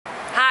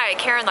Hi,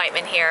 Karen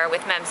Lightman here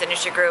with MEMS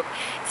Industry Group.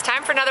 It's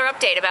time for another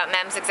update about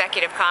MEMS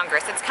Executive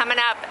Congress. It's coming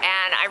up,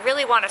 and I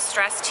really want to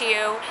stress to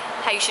you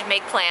how you should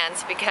make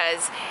plans,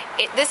 because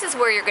this is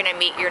where you're going to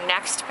meet your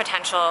next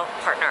potential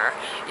partner.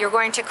 You're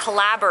going to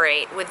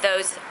collaborate with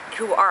those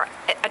who are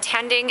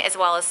attending as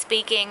well as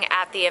speaking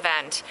at the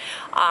event.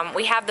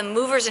 We have the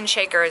movers and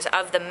shakers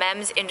of the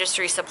MEMS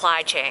industry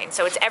supply chain.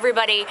 So it's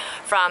everybody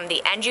from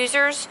the end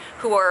users,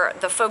 who are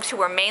the folks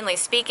who are mainly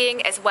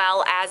speaking, as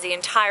well as the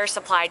entire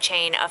supply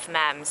chain of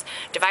MEMS,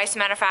 device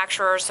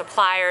manufacturers,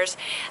 suppliers,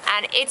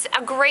 and it's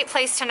a great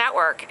place to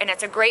network, and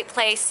it's a great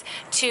place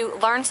to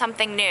learn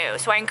something new.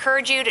 So I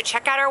encourage you to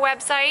check out our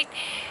website,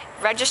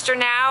 register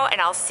now,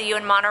 and I'll see you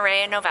in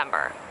Monterey in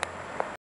November.